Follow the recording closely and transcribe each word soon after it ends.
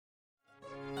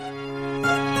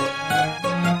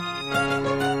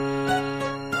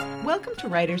to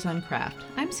Writers on Craft.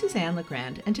 I'm Suzanne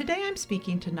LeGrand, and today I'm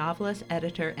speaking to novelist,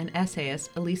 editor, and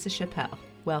essayist Elisa Chappell.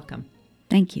 Welcome.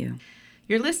 Thank you.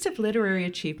 Your list of literary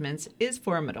achievements is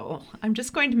formidable. I'm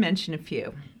just going to mention a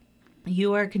few.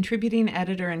 You are contributing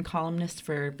editor and columnist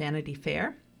for Vanity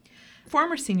Fair,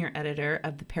 former senior editor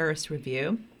of the Paris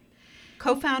Review,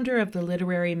 co-founder of the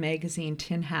literary magazine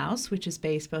Tin House, which is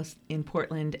based both in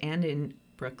Portland and in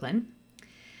Brooklyn.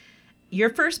 Your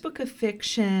first book of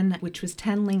fiction, which was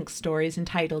 10 Link Stories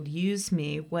entitled Use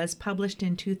Me, was published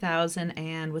in 2000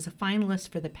 and was a finalist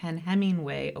for the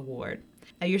PEN/Hemingway Award.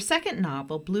 Your second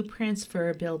novel, Blueprints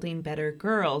for Building Better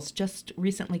Girls, just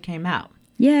recently came out.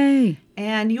 Yay!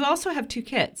 And you also have 2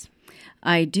 kids.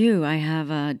 I do. I have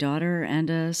a daughter and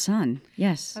a son.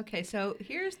 Yes. Okay, so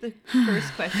here's the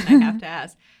first question I have to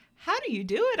ask. How do you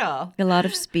do it all? A lot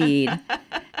of speed.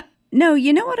 No,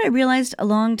 you know what I realized a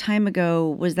long time ago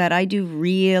was that I do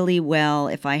really well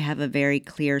if I have a very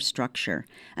clear structure.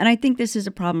 And I think this is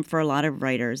a problem for a lot of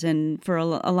writers and for a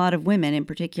lot of women in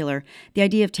particular. The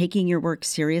idea of taking your work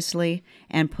seriously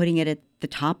and putting it at the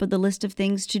top of the list of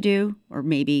things to do, or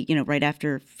maybe, right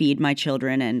after feed my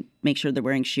children and make sure they're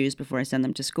wearing shoes before I send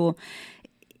them to school.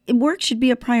 Work should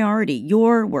be a priority.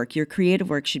 Your work, your creative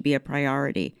work should be a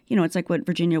priority. It's like what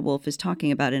Virginia Woolf is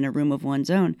talking about in A Room of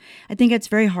One's Own. I think it's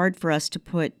very hard for us to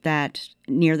put that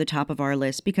near the top of our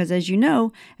list because, as you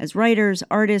know, as writers,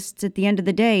 artists, at the end of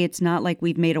the day, it's not like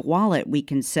we've made a wallet we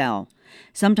can sell.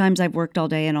 Sometimes I've worked all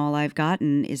day and all I've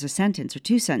gotten is a sentence or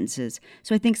 2 sentences.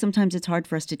 So I think sometimes it's hard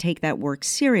for us to take that work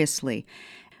seriously.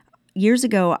 Years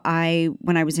ago,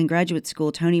 when I was in graduate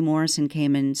school, Toni Morrison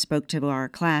came and spoke to our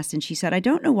class, and she said, I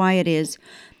don't know why it is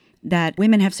that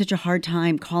women have such a hard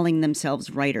time calling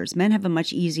themselves writers. Men have a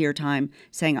much easier time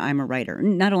saying, I'm a writer.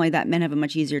 Not only that, men have a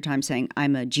much easier time saying,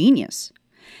 I'm a genius.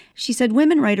 She said,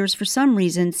 women writers, for some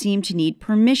reason, seem to need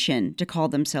permission to call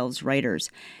themselves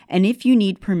writers. And if you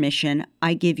need permission,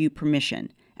 I give you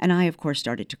permission. And I, of course,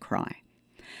 started to cry.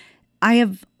 I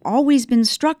have always been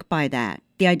struck by that.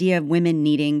 The idea of women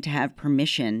needing to have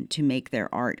permission to make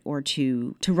their art or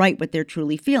to write what they're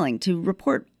truly feeling, to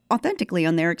report authentically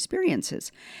on their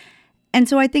experiences. And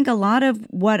so I think a lot of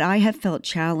what I have felt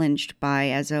challenged by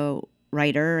as a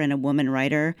writer and a woman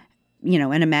writer,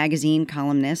 and a magazine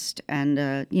columnist and,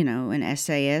 an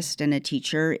essayist and a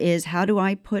teacher is how do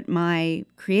I put my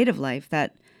creative life,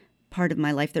 that part of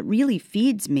my life that really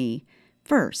feeds me,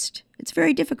 first. It's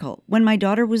very difficult. When my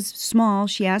daughter was small,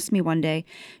 she asked me one day,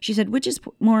 she said, which is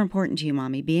more important to you,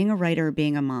 Mommy, being a writer or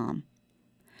being a mom?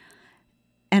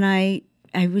 And I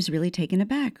was really taken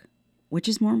aback. Which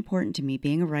is more important to me,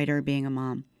 being a writer or being a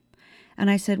mom?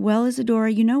 And I said, well,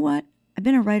 Isadora, you know what? I've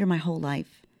been a writer my whole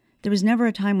life. There was never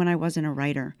a time when I wasn't a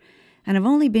writer. And I've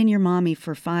only been your mommy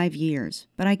for 5 years.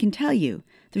 But I can tell you,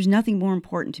 there's nothing more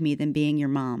important to me than being your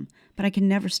mom. But I can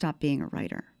never stop being a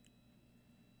writer.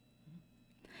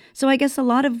 So I guess a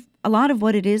lot of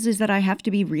what it is that I have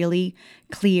to be really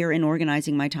clear in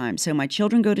organizing my time. So my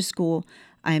children go to school.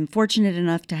 I am fortunate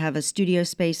enough to have a studio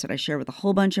space that I share with a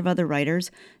whole bunch of other writers.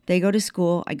 They go to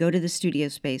school. I go to the studio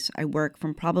space. I work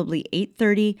from probably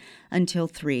 8:30 until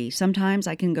 3. Sometimes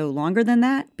I can go longer than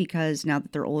that because now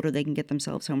that they're older, they can get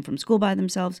themselves home from school by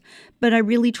themselves. But I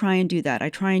really try and do that. I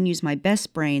try and use my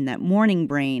best brain, that morning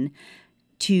brain,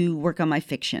 to work on my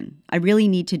fiction. I really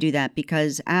need to do that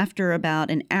because after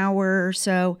about an hour or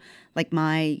so, like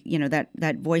my,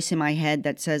 that voice in my head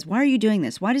that says, why are you doing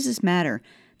this? Why does this matter?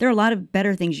 There are a lot of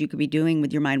better things you could be doing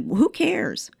with your mind. Who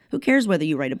cares? Who cares whether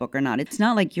you write a book or not? It's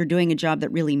not like you're doing a job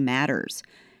that really matters.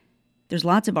 There's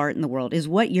lots of art in the world. Is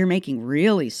what you're making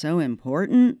really so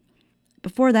important?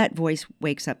 Before that voice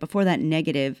wakes up, before that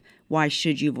negative, why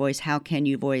should you voice, how can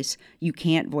you voice, you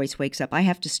can't voice wakes up, I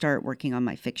have to start working on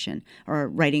my fiction or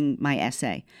writing my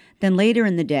essay. Then later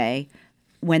in the day,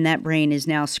 when that brain is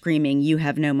now screaming, you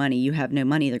have no money,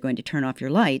 they're going to turn off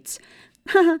your lights,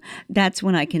 that's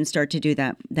when I can start to do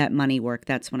that money work.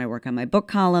 That's when I work on my book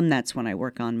column. That's when I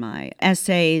work on my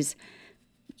essays.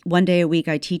 1 day a week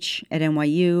I teach at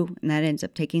NYU, and that ends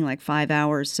up taking like 5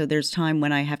 hours. So there's time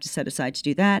when I have to set aside to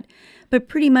do that. But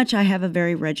pretty much I have a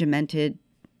very regimented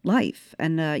life.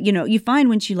 And, you find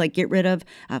once you get rid of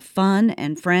fun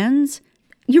and friends,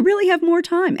 you really have more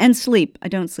time. And sleep. I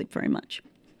don't sleep very much.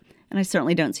 And I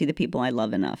certainly don't see the people I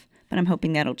love enough. But I'm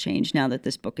hoping that'll change now that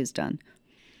this book is done.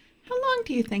 How long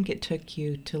do you think it took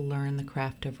you to learn the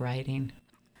craft of writing?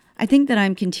 I think that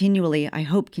I'm continually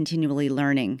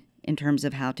learning in terms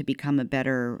of how to become a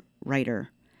better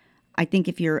writer. I think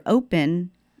if you're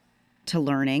open to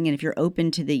learning and if you're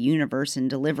open to the universe and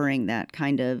delivering that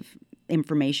kind of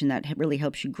information that really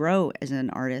helps you grow as an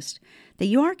artist, that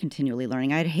you are continually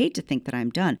learning. I'd hate to think that I'm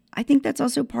done. I think that's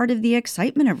also part of the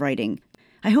excitement of writing.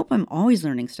 I hope I'm always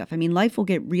learning stuff. I mean, life will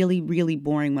get really, really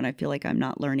boring when I feel like I'm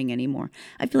not learning anymore.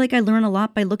 I feel like I learn a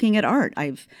lot by looking at art.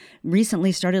 I've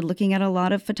recently started looking at a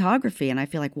lot of photography, and I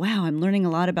feel like, wow, I'm learning a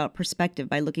lot about perspective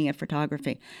by looking at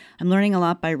photography. I'm learning a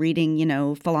lot by reading,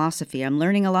 philosophy. I'm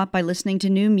learning a lot by listening to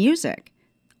new music.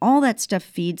 All that stuff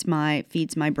feeds my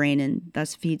brain and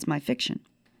thus feeds my fiction.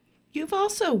 You've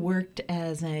also worked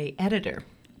as an editor,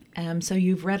 so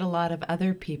you've read a lot of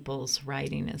other people's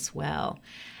writing as well.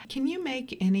 Can you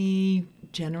make any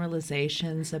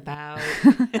generalizations about...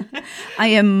 I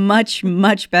am much,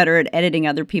 much better at editing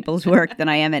other people's work than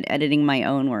I am at editing my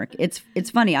own work. It's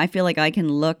funny. I feel like I can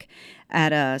look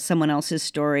at someone else's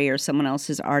story or someone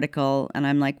else's article, and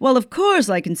I'm like, well, of course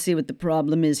I can see what the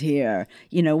problem is here.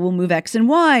 We'll move X and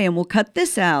Y, and we'll cut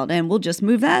this out, and we'll just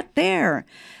move that there.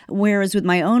 Whereas with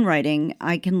my own writing,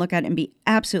 I can look at it and be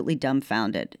absolutely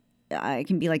dumbfounded. I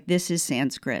can be like, this is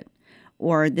Sanskrit.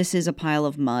 Or this is a pile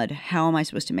of mud. How am I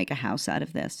supposed to make a house out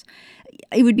of this?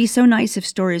 It would be so nice if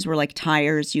stories were like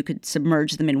tires. You could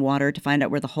submerge them in water to find out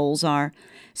where the holes are.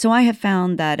 So I have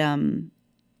found that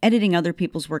editing other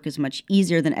people's work is much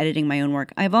easier than editing my own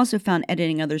work. I've also found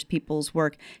editing other people's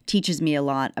work teaches me a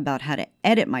lot about how to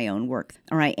edit my own work.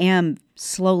 Or I am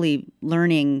slowly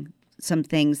learning some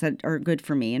things that are good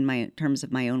for me in terms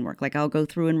of my own work. Like I'll go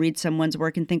through and read someone's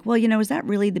work and think, well, is that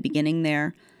really the beginning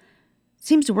there?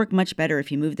 Seems to work much better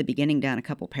if you move the beginning down a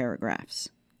couple paragraphs.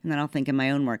 And then I'll think in my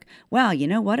own work, wow, you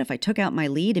know what? If I took out my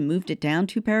lead and moved it down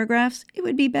 2 paragraphs, it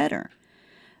would be better.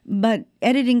 But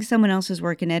editing someone else's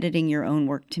work and editing your own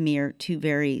work to me are 2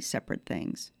 very separate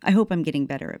things. I hope I'm getting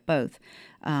better at both,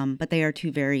 but they are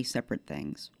 2 very separate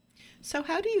things. So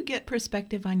how do you get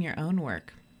perspective on your own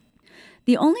work?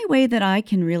 The only way that I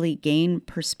can really gain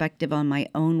perspective on my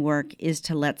own work is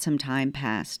to let some time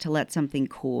pass, to let something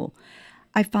cool.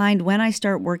 I find when I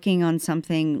start working on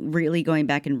something, really going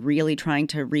back and really trying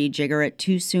to rejigger it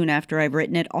too soon after I've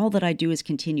written it, all that I do is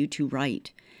continue to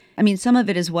write. I mean, some of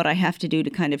it is what I have to do to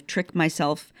kind of trick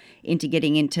myself into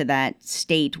getting into that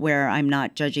state where I'm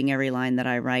not judging every line that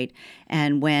I write.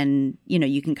 And when,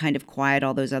 you can kind of quiet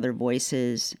all those other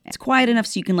voices. It's quiet enough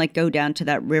so you can go down to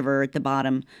that river at the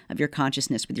bottom of your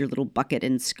consciousness with your little bucket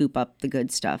and scoop up the good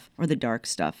stuff or the dark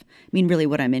stuff. I mean, really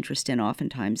what I'm interested in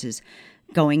oftentimes is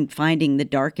finding the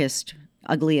darkest,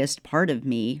 ugliest part of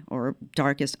me or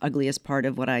darkest, ugliest part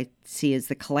of what I see as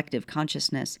the collective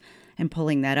consciousness and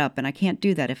pulling that up. And I can't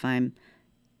do that if I'm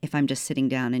just sitting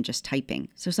down and just typing.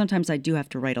 So sometimes I do have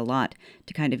to write a lot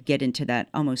to kind of get into that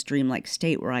almost dreamlike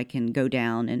state where I can go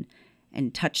down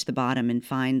and touch the bottom and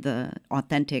find the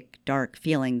authentic, dark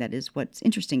feeling that is what's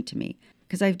interesting to me.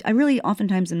 Because I really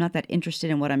oftentimes am not that interested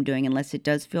in what I'm doing unless it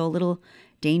does feel a little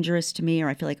dangerous to me or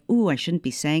I feel like, ooh, I shouldn't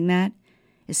be saying that.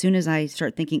 As soon as I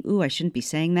start thinking, ooh, I shouldn't be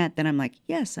saying that, then I'm like,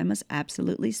 yes, I must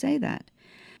absolutely say that.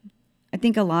 I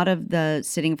think a lot of the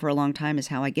sitting for a long time is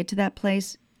how I get to that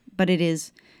place, but it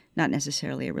is not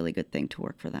necessarily a really good thing to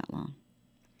work for that long.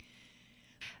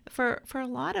 For a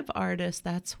lot of artists,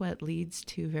 that's what leads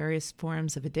to various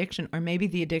forms of addiction, or maybe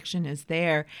the addiction is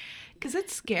there because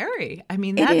it's scary. I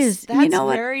mean, that's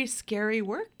very scary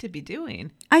work to be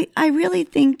doing. I really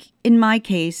think in my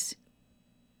case,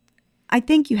 I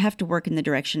think you have to work in the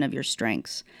direction of your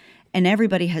strengths. And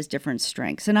everybody has different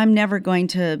strengths. And I'm never going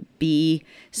to be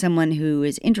someone who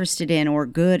is interested in or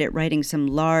good at writing some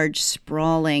large,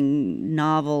 sprawling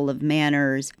novel of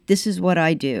manners. This is what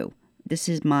I do. This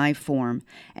is my form.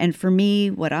 And for me,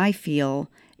 what I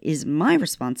feel is my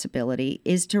responsibility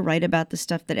is to write about the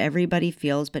stuff that everybody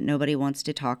feels but nobody wants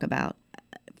to talk about.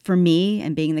 For me,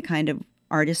 and being the kind of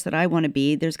artist that I want to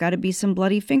be, there's got to be some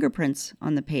bloody fingerprints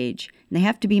on the page. And they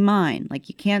have to be mine.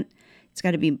 It's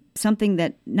got to be something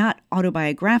that, not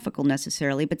autobiographical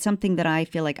necessarily, but something that I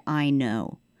feel like I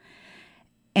know.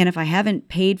 And if I haven't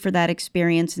paid for that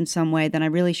experience in some way, then I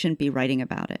really shouldn't be writing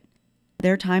about it.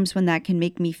 There are times when that can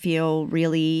make me feel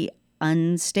really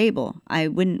unstable. I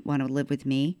wouldn't want to live with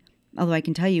me. Although I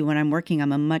can tell you when I'm working,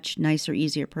 I'm a much nicer,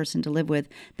 easier person to live with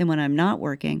than when I'm not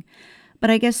working.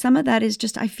 But I guess some of that is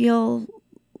just I feel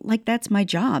like that's my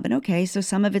job. And okay, so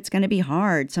some of it's going to be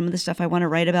hard. Some of the stuff I want to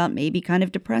write about may be kind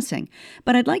of depressing.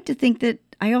 But I'd like to think that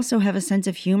I also have a sense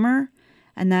of humor,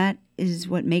 and that is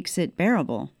what makes it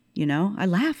bearable. I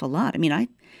laugh a lot. I mean, I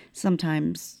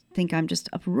sometimes think I'm just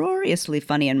uproariously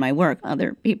funny in my work.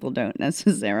 Other people don't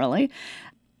necessarily.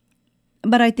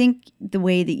 But I think the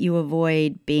way that you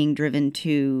avoid being driven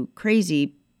too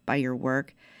crazy by your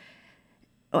work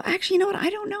Oh, actually, you know what? I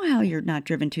don't know how you're not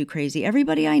driven too crazy.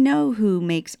 Everybody I know who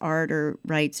makes art or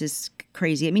writes is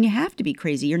crazy. I mean, you have to be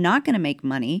crazy. You're not going to make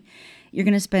money. You're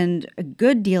going to spend a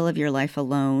good deal of your life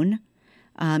alone.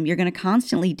 You're going to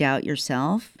constantly doubt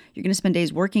yourself. You're going to spend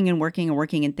days working and working and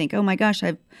working and think, oh my gosh,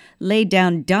 I've laid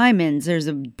down diamonds. There's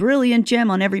a brilliant gem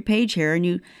on every page here. And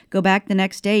you go back the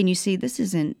next day and you see this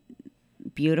isn't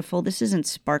beautiful. This isn't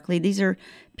sparkly. These are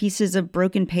pieces of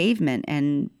broken pavement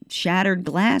and shattered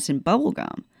glass and bubble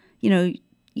gum. You know,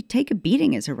 you take a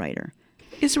beating as a writer.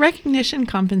 Is recognition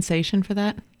compensation for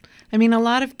that? I mean, a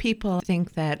lot of people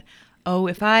think that, oh,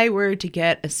 if I were to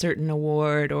get a certain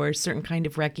award or a certain kind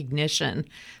of recognition,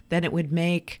 then it would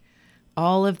make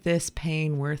all of this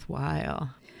pain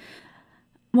worthwhile.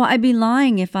 Well, I'd be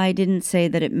lying if I didn't say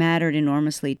that it mattered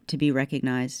enormously to be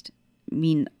recognized. I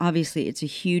mean, obviously, it's a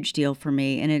huge deal for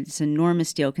me, and it's an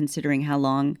enormous deal considering how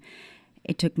long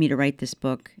it took me to write this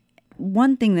book.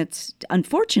 One thing that's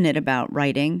unfortunate about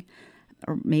writing,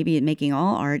 or maybe making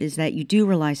all art, is that you do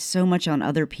rely so much on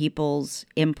other people's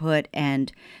input,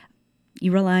 and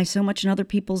you rely so much on other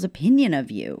people's opinion of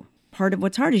you. Part of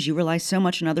what's hard is you rely so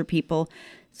much on other people's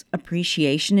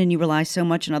appreciation, and you rely so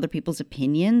much on other people's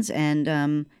opinions,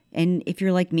 and if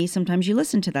you're like me, sometimes you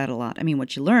listen to that a lot. I mean,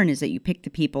 what you learn is that you pick the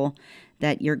people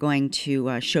that you're going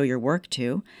to show your work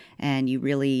to, and you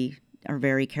really are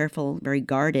very careful, very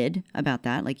guarded about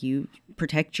that. Like, you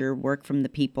protect your work from the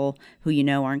people who you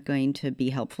know aren't going to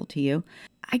be helpful to you.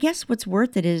 I guess what's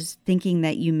worth it is thinking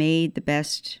that you made the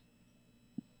best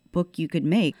book you could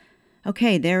make.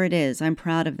 Okay, there it is. I'm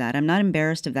proud of that. I'm not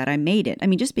embarrassed of that. I made it. I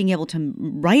mean, just being able to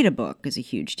write a book is a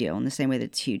huge deal, in the same way that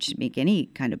it's huge to make any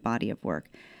kind of body of work.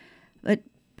 But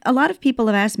a lot of people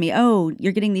have asked me, oh,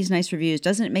 you're getting these nice reviews.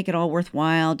 Doesn't it make it all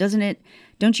worthwhile?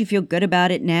 Don't you feel good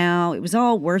about it now? It was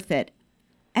all worth it.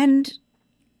 And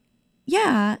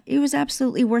yeah, it was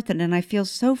absolutely worth it. And I feel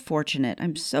so fortunate.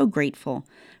 I'm so grateful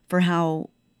for how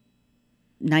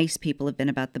nice people have been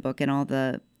about the book and all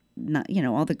the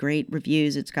great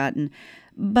reviews it's gotten.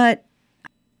 But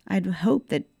I'd hope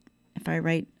that if I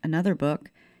write another book,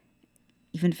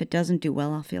 even if it doesn't do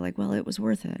well, I'll feel like, well, it was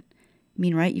worth it. I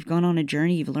mean, right? You've gone on a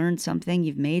journey, you've learned something,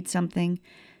 you've made something.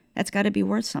 That's got to be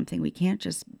worth something. We can't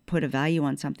just put a value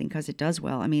on something because it does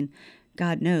well. I mean,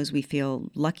 God knows we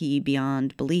feel lucky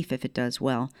beyond belief if it does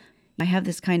well. I have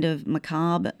this kind of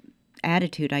macabre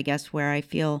attitude, I guess, where I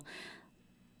feel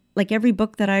like every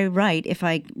book that I write, if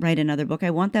I write another book,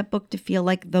 I want that book to feel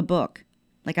like the book,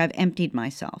 like I've emptied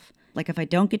myself. Like if I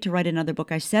don't get to write another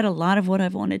book, I said a lot of what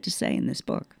I've wanted to say in this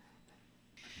book.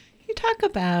 You talk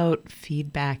about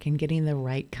feedback and getting the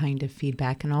right kind of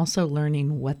feedback, and also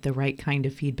learning what the right kind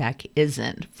of feedback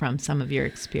isn't from some of your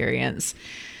experience.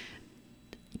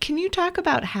 Can you talk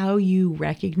about how you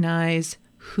recognize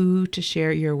who to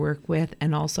share your work with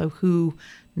and also who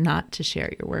not to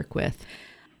share your work with?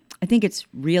 I think it's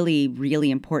really, really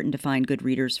important to find good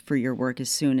readers for your work as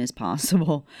soon as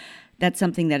possible. That's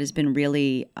something that has been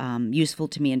really useful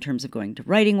to me in terms of going to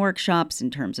writing workshops,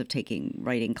 in terms of taking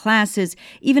writing classes,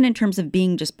 even in terms of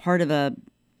being just part of a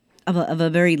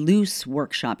very loose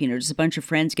workshop, just a bunch of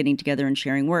friends getting together and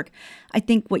sharing work. I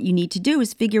think what you need to do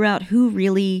is figure out who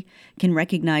really can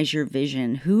recognize your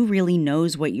vision, who really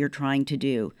knows what you're trying to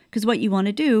do. Because what you want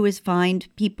to do is find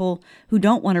people who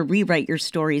don't want to rewrite your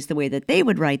stories the way that they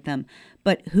would write them,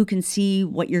 but who can see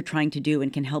what you're trying to do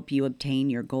and can help you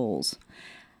obtain your goals.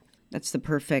 That's the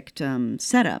perfect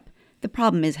setup. The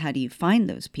problem is, how do you find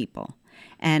those people?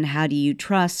 And how do you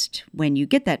trust when you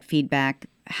get that feedback?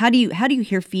 How do you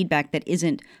hear feedback that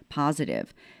isn't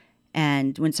positive?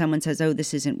 And when someone says, oh,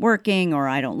 this isn't working, or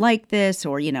I don't like this,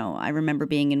 or, I remember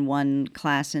being in one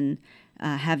class and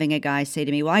having a guy say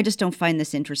to me, well, I just don't find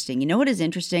this interesting. You know what is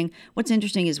interesting? What's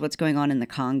interesting is what's going on in the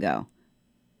Congo.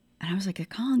 And I was like, the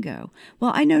Congo?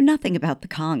 Well, I know nothing about the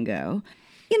Congo.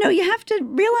 You have to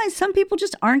realize some people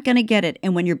just aren't going to get it.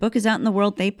 And when your book is out in the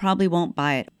world, they probably won't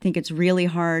buy it. I think it's really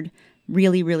hard,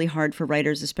 really, really hard for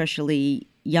writers, especially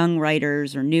young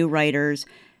writers or new writers,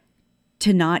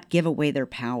 to not give away their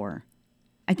power.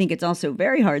 I think it's also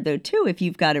very hard, though, too, if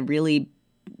you've got a really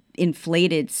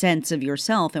inflated sense of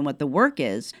yourself and what the work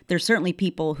is. There's certainly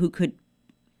people who could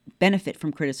benefit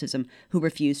from criticism who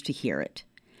refuse to hear it.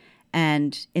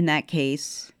 And in that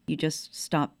case, you just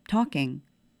stop talking.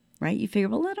 Right? You figure,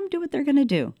 well, let them do what they're going to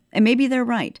do. And maybe they're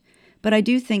right. But I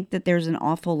do think that there's an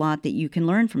awful lot that you can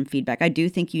learn from feedback. I do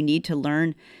think you need to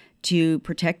learn to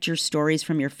protect your stories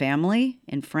from your family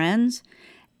and friends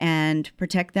and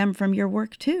protect them from your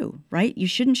work too, right? You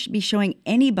shouldn't be showing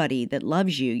anybody that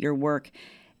loves you your work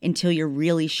until you're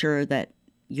really sure that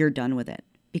you're done with it.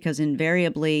 Because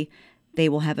invariably, they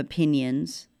will have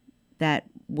opinions that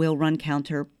will run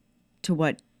counter to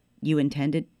what you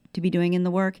intended to be doing in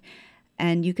the work,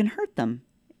 and you can hurt them.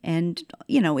 And,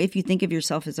 if you think of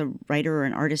yourself as a writer or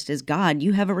an artist as God,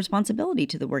 you have a responsibility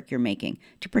to the work you're making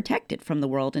to protect it from the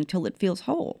world until it feels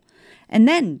whole. And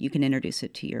then you can introduce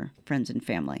it to your friends and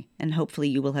family, and hopefully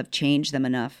you will have changed them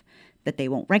enough that they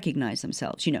won't recognize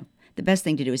themselves. The best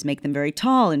thing to do is make them very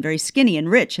tall and very skinny and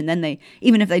rich, and then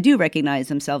even if they do recognize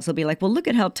themselves, they'll be like, well, look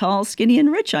at how tall, skinny,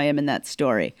 and rich I am in that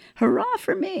story. Hurrah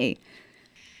for me.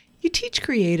 You teach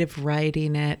creative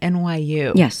writing at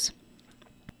NYU. Yes.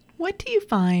 What do you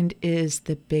find is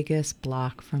the biggest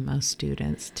block for most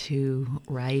students to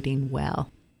writing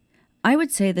well? I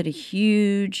would say that a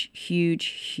huge, huge,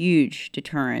 huge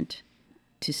deterrent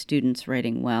to students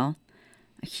writing well,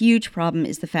 a huge problem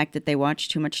is the fact that they watch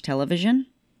too much television.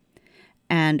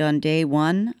 And on day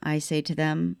one, I say to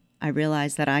them, I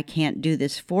realize that I can't do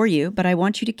this for you, but I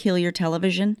want you to kill your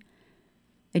television.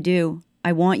 I do.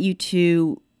 I want you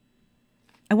to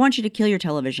kill your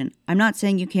television. I'm not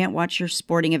saying you can't watch your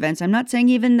sporting events. I'm not saying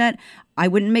even that I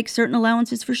wouldn't make certain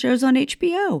allowances for shows on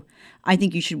HBO. I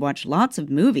think you should watch lots of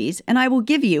movies, and I will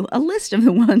give you a list of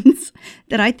the ones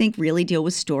that I think really deal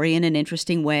with story in an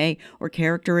interesting way, or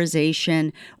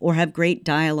characterization, or have great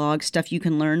dialogue, stuff you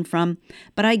can learn from.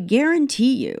 But I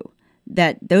guarantee you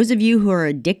that those of you who are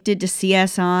addicted to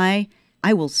CSI,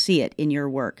 I will see it in your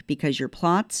work, because your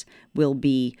plots will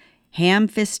be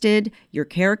ham-fisted, your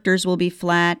characters will be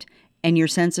flat, and your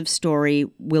sense of story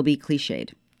will be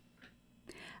cliched.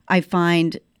 I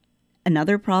find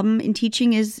another problem in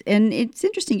teaching is, and it's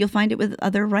interesting, you'll find it with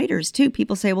other writers too.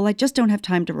 People say, well, I just don't have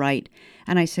time to write.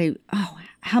 And I say, oh,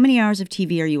 how many hours of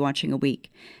TV are you watching a week?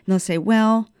 And they'll say,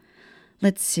 well,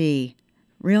 let's see,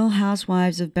 Real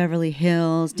Housewives of Beverly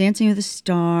Hills, Dancing with the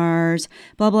Stars,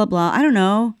 blah, blah, blah. I don't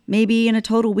know, maybe in a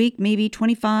total week, maybe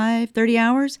 25, 30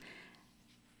 hours.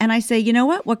 And I say, you know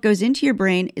what? What goes into your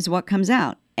brain is what comes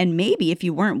out. And maybe if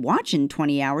you weren't watching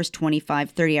 20 hours, 25,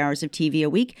 30 hours of TV a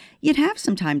week, you'd have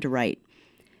some time to write.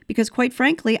 Because quite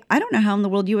frankly, I don't know how in the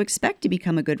world you expect to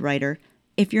become a good writer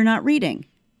if you're not reading,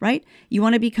 right? You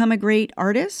want to become a great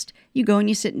artist? You go and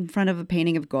you sit in front of a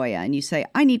painting of Goya and you say,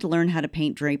 I need to learn how to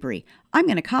paint drapery. I'm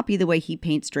going to copy the way he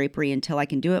paints drapery until I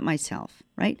can do it myself,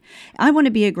 right? I want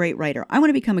to be a great writer. I want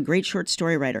to become a great short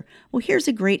story writer. Well, here's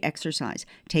a great exercise.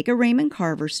 Take a Raymond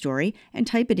Carver story and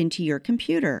type it into your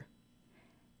computer.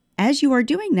 As you are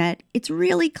doing that, it's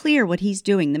really clear what he's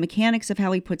doing, the mechanics of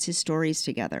how he puts his stories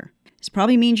together. This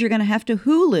probably means you're going to have to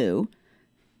Hulu,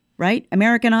 right?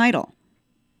 American Idol.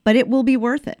 But it will be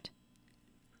worth it.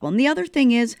 Well, and the other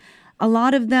thing is, a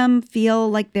lot of them feel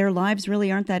like their lives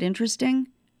really aren't that interesting,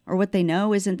 or what they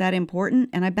know isn't that important,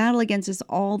 and I battle against this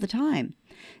all the time,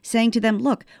 saying to them,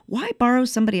 look, why borrow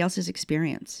somebody else's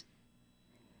experience?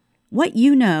 What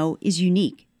you know is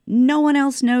unique. No one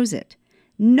else knows it.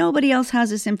 Nobody else has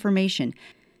this information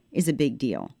is a big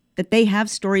deal. That they have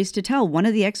stories to tell. One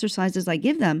of the exercises I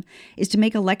give them is to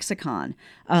make a lexicon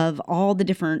of all the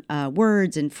different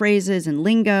words and phrases and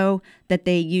lingo that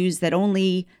they use that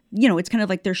only, it's kind of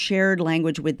like their shared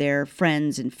language with their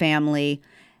friends and family.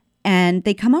 And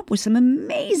they come up with some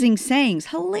amazing sayings,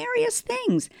 hilarious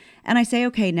things. And I say,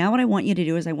 okay, now what I want you to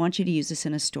do is I want you to use this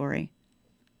in a story.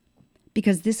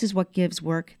 Because this is what gives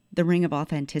work the ring of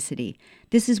authenticity.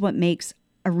 This is what makes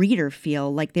a reader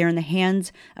feel like they're in the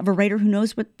hands of a writer who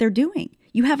knows what they're doing.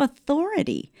 You have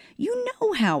authority. You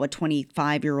know how a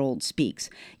 25-year-old speaks.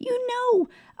 You know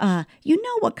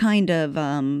what kind of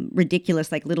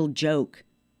ridiculous, like little joke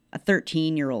a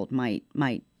 13-year-old might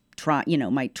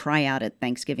try out at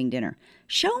Thanksgiving dinner.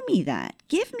 Show me that.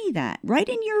 Give me that. Write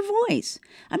in your voice.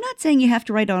 I'm not saying you have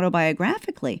to write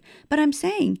autobiographically, but I'm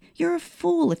saying you're a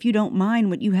fool if you don't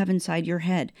mind what you have inside your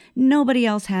head. Nobody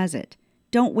else has it.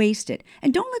 Don't waste it.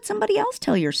 And don't let somebody else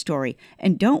tell your story.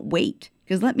 And don't wait.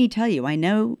 Because let me tell you, I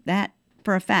know that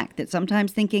for a fact that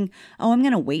sometimes thinking, oh, I'm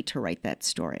going to wait to write that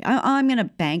story. I'm going to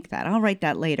bank that. I'll write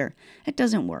that later. It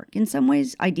doesn't work. In some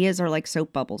ways, ideas are like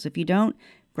soap bubbles. If you don't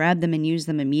grab them and use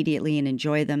them immediately and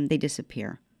enjoy them, they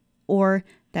disappear. Or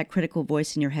that critical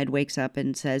voice in your head wakes up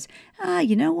and says,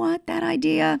 you know what? That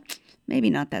idea, maybe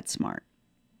not that smart.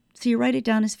 So you write it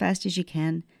down as fast as you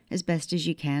can, as best as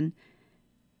you can.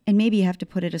 And maybe you have to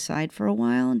put it aside for a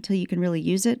while until you can really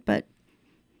use it, but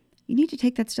you need to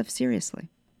take that stuff seriously.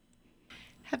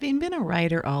 Having been a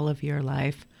writer all of your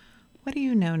life, what do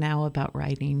you know now about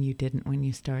writing you didn't when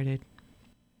you started?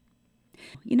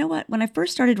 You know what? When I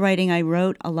first started writing, I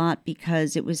wrote a lot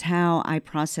because it was how I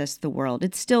processed the world.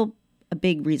 It's still a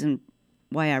big reason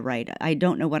why I write. I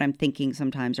don't know what I'm thinking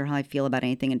sometimes or how I feel about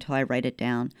anything until I write it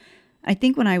down. I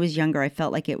think when I was younger, I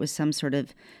felt like it was some sort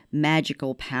of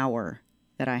magical power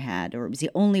that I had, or it was the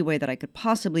only way that I could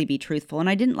possibly be truthful, and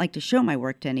I didn't like to show my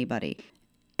work to anybody.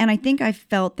 And I think I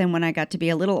felt then when I got to be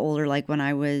a little older, like when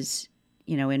I was,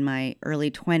 in my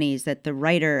early 20s, that the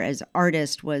writer as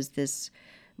artist was this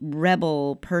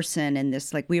rebel person, and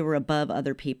this, like, we were above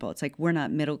other people. It's like, we're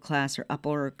not middle class or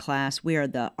upper class. We are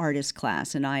the artist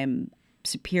class, and I am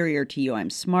superior to you.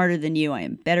 I'm smarter than you. I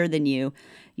am better than you,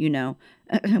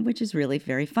 which is really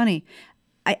very funny.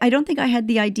 I don't think I had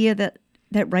the idea that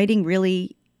writing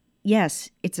really, yes,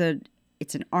 it's an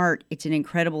art. It's an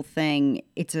incredible thing.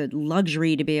 It's a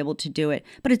luxury to be able to do it,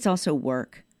 but it's also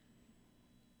work.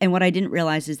 And what I didn't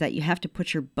realize is that you have to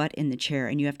put your butt in the chair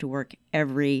and you have to work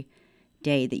every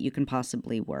day that you can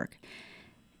possibly work.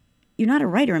 You're not a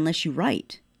writer unless you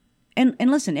write. And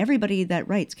listen, everybody that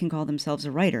writes can call themselves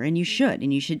a writer, and you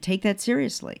should take that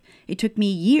seriously. It took me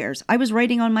years. I was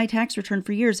writing on my tax return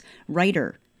for years,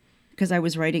 writer, because I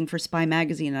was writing for Spy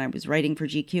Magazine, and I was writing for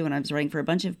GQ, and I was writing for a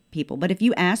bunch of people. But if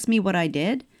you ask me what I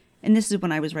did, and this is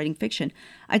when I was writing fiction,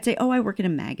 I'd say, I work in a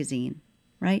magazine,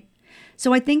 right?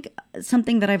 So I think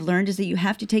something that I've learned is that you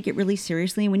have to take it really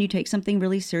seriously, and when you take something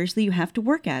really seriously, you have to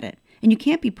work at it. And you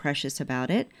can't be precious about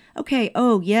it. Okay,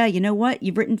 yeah, you know what?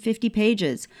 You've written 50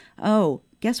 pages. Oh,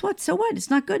 guess what? So what?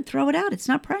 It's not good. Throw it out. It's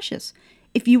not precious.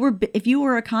 If you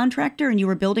were a contractor and you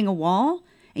were building a wall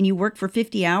and you worked for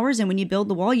 50 hours, and when you build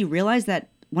the wall, you realize that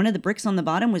one of the bricks on the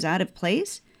bottom was out of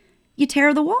place, you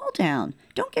tear the wall down.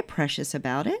 Don't get precious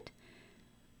about it.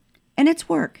 And it's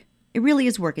work. It really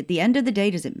is work. At the end of the day,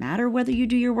 does it matter whether you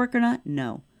do your work or not?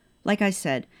 No. Like I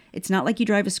said, it's not like you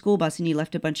drive a school bus and you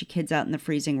left a bunch of kids out in the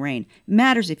freezing rain. It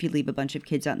matters if you leave a bunch of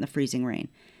kids out in the freezing rain.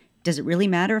 Does it really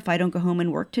matter if I don't go home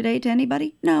and work today to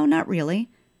anybody? No, not really.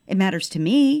 It matters to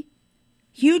me.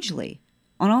 Hugely.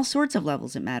 On all sorts of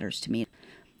levels, it matters to me.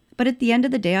 But at the end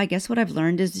of the day, I guess what I've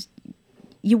learned is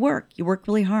you work. You work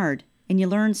really hard. And you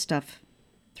learn stuff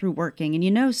through working. And you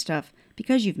know stuff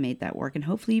because you've made that work. And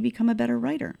hopefully you become a better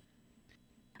writer.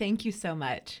 Thank you so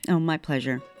much. Oh, my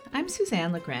pleasure. I'm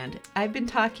Suzanne LeGrand. I've been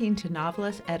talking to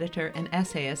novelist, editor, and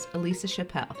essayist Elisa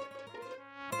Chappell.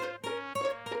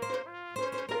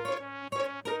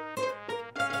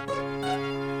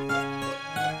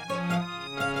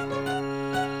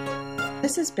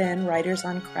 This has been Writers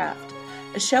on Craft,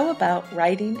 a show about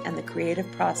writing and the creative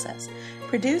process,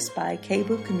 produced by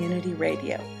KBOO Community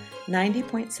Radio,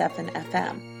 90.7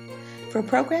 FM. For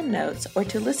program notes or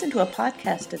to listen to a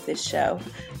podcast of this show,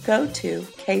 go to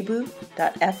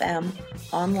kboo.fm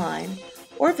online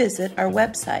or visit our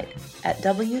website at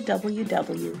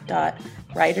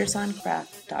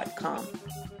www.writersoncraft.com.